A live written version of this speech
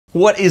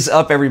What is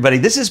up, everybody?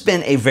 This has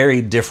been a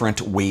very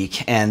different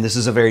week, and this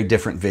is a very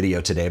different video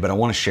today, but I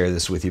want to share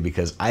this with you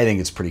because I think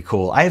it's pretty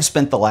cool. I have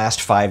spent the last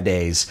 5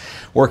 days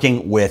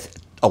working with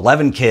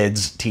 11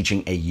 kids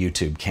teaching a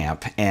YouTube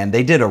camp, and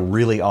they did a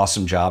really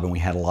awesome job, and we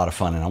had a lot of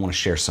fun, and I want to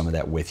share some of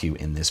that with you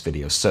in this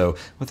video. So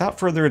without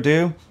further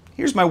ado,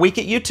 here's my week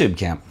at YouTube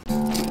camp.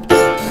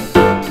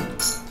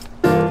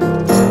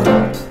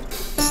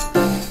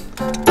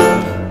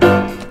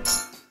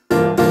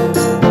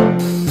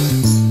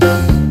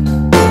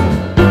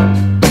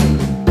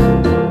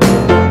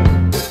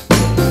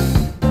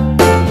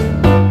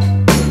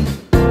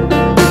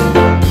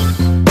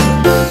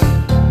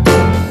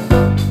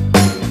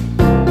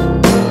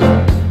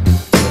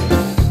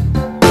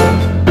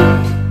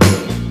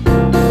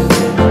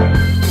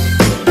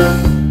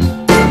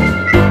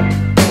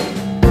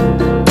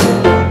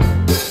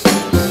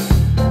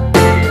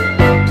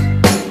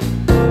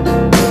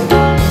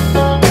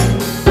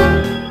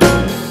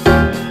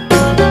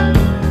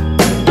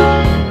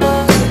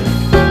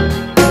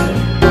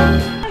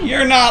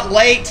 Not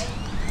late.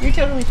 You're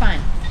totally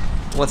fine.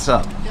 What's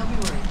up? Don't be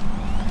worried.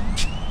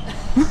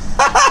 Is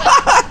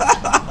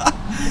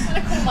that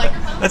a cool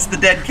microphone? That's the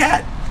dead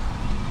cat.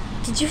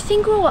 Did you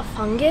think we're what,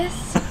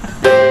 fungus?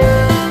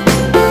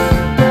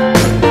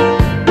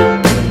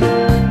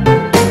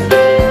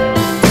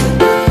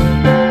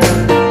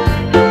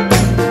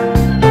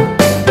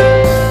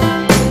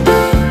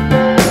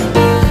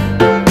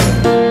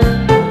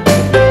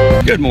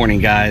 Good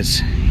morning,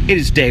 guys. It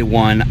is day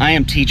one. I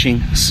am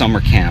teaching summer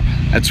camp.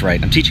 That's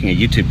right, I'm teaching a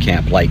YouTube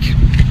camp like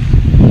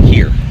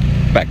here,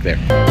 back there.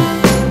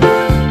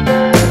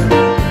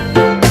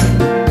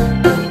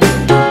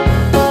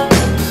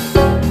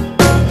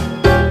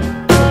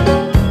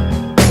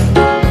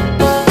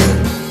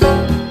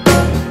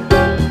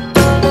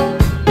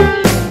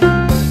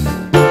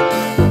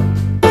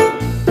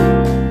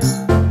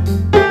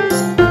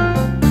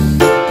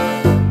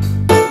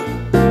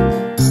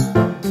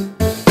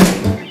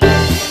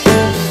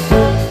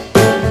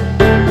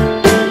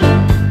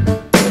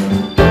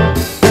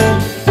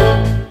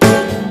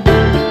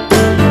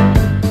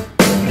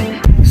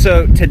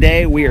 So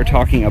today we are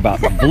talking about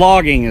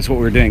vlogging is what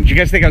we're doing. Did you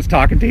guys think I was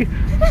talking to you?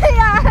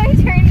 Yeah, I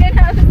turned it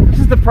up. This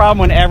is the problem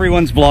when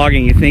everyone's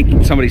vlogging. You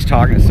think somebody's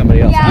talking to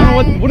somebody else. Yeah, I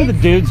don't know, what are the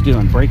dudes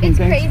doing? Breaking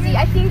things? It's crazy.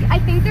 I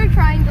think they're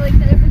trying to like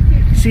set up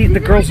a shoot. See, the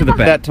girls are the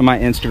best. That to my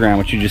Instagram,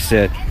 what you just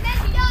said.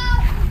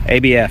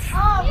 ABF.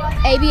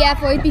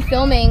 ABF, always be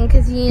filming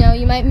because you know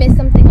you might miss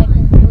something like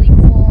really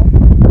cool.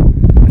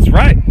 That's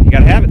right. You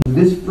gotta have it.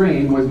 This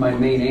frame was my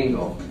main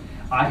angle.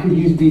 I could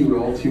use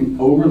B-roll to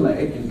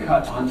overlay and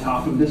cut on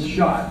top of this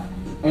shot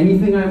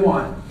anything I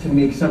want to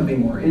make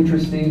something more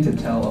interesting to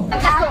tell.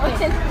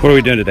 What are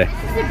we doing today?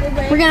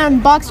 We're gonna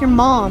unbox your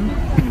mom.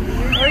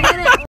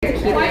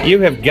 You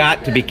have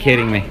got to be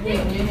kidding me.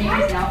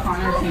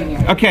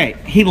 Okay,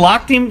 he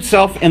locked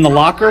himself in the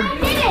locker.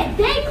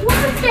 They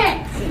closed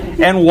it!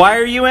 And why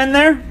are you in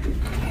there?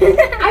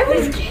 I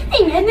was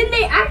kidding, and then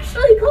they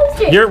actually closed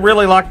it. You're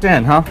really locked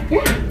in, huh?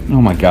 Yeah.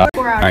 Oh my God.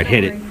 All right,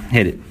 hit it.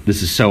 Hit it.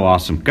 This is so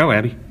awesome. Go,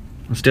 Abby.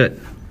 Let's do it.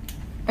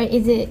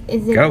 Is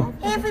it? Go.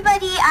 Hey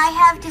everybody, I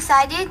have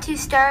decided to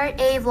start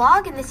a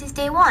vlog and this is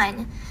day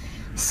one.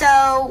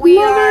 So we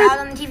are out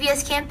on the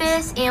TVS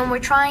campus and we're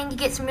trying to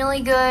get some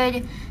really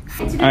good...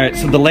 Alright,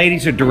 so the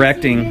ladies are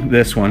directing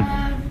this one.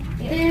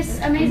 This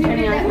amazing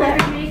video that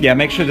Leonard made. Yeah,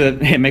 make sure the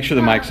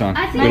mic's on.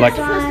 I think We like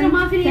it's supposed to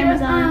my video.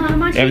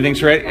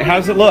 everything's ready. How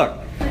does it look?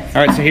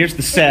 Alright, so here's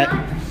the set.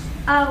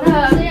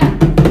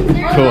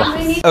 Cool.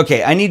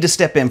 Okay, I need to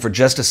step in for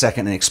just a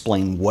second and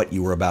explain what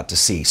you were about to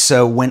see.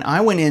 So when I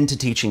went into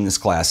teaching this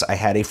class, I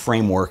had a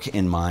framework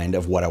in mind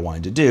of what I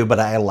wanted to do, but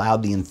I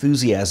allowed the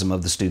enthusiasm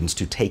of the students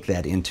to take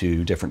that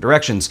into different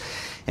directions,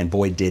 and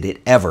boy, did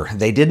it ever.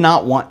 They did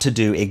not want to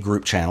do a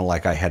group channel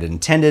like I had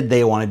intended.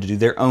 They wanted to do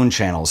their own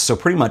channels. So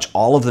pretty much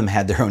all of them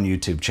had their own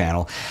YouTube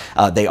channel.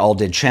 They all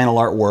did channel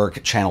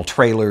artwork, channel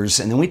trailers,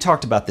 and then we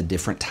talked about the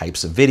different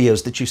types of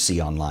videos that you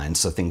see online.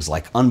 So things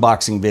like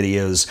unboxing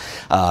videos,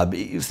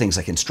 things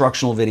like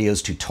instructional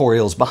videos,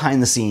 tutorials,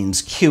 behind the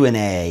scenes,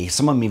 Q&A.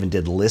 Some of them even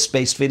did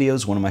list-based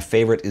videos. One of my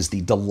favorite is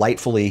the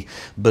delightfully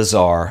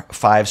bizarre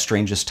 5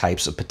 strangest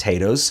types of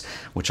potatoes,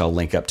 which I'll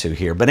link up to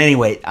here. But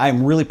anyway,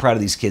 I'm really proud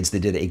of these kids. They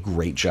did a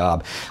great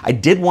job. I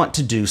did want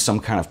to do some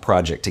kind of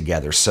project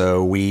together,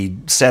 so we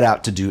set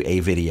out to do a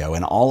video,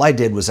 and all I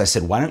did was I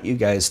said, why don't you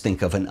guys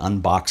think of an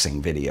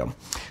unboxing video?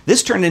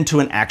 This turned into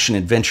an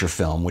action-adventure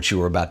film, which you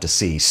were about to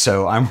see,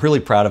 so I'm really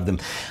proud of them.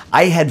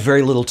 I had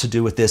very little to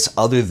do with this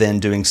other than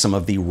doing some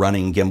of the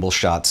running gimbal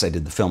shots. I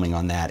did the filming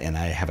on that, and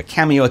I have a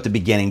cameo at the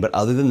beginning, but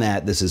other than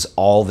that, this is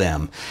all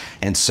them.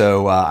 And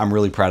so I'm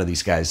really proud of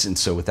these guys, and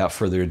so without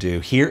further ado,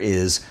 here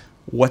is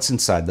what's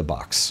inside the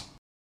box.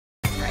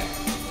 Oh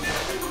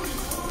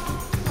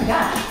my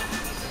gosh.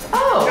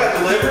 Oh! Got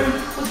delivered?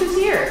 Look who's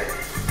here.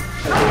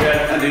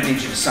 I do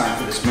need you to sign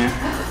for this, man.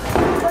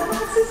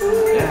 What's this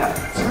here?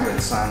 Yeah, sorry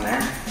to sign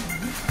there.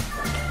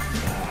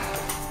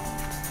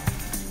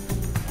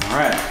 All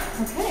right.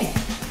 Okay.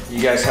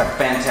 You guys have a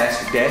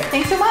fantastic day.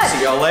 Thanks so much.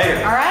 See y'all later.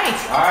 All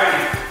right. All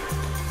right.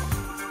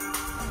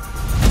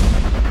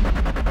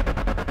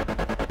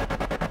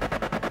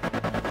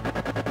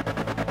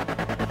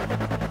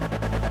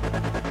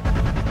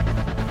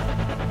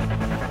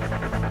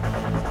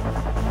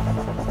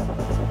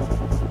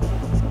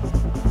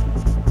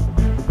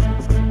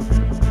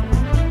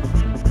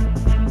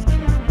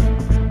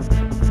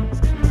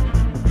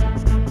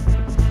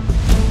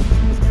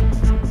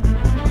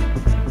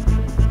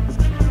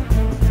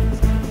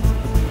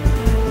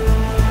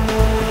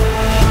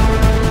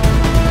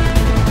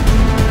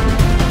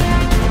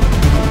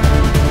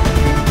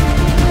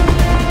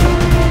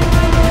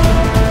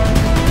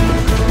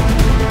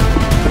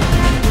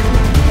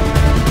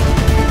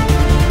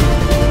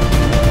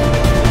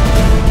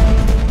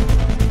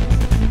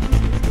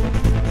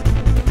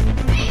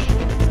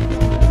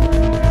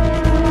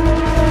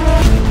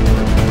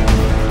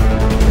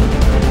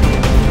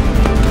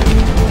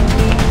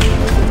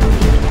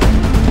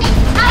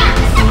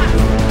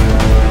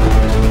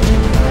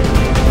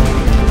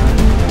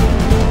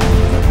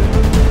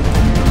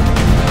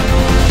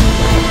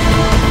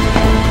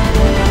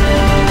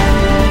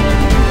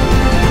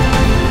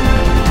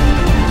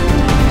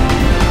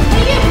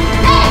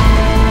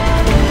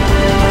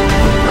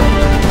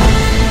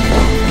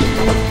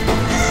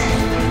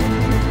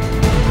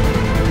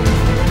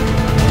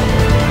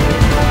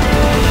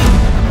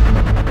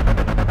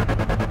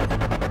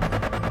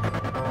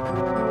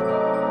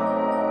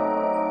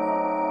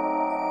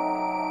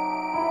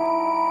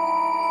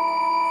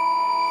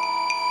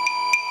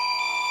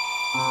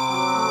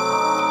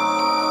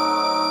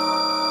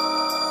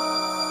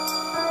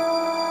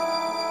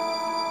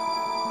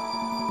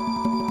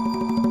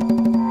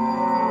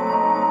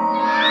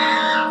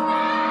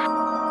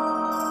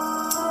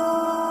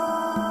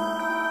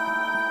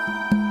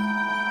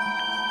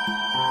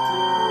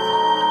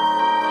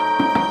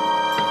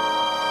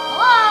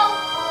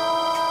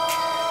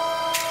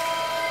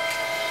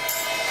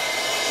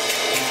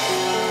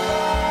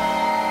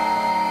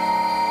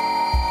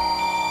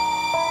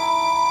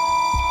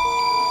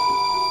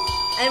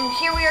 And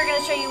here we are going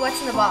to show you what's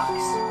in the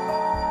box.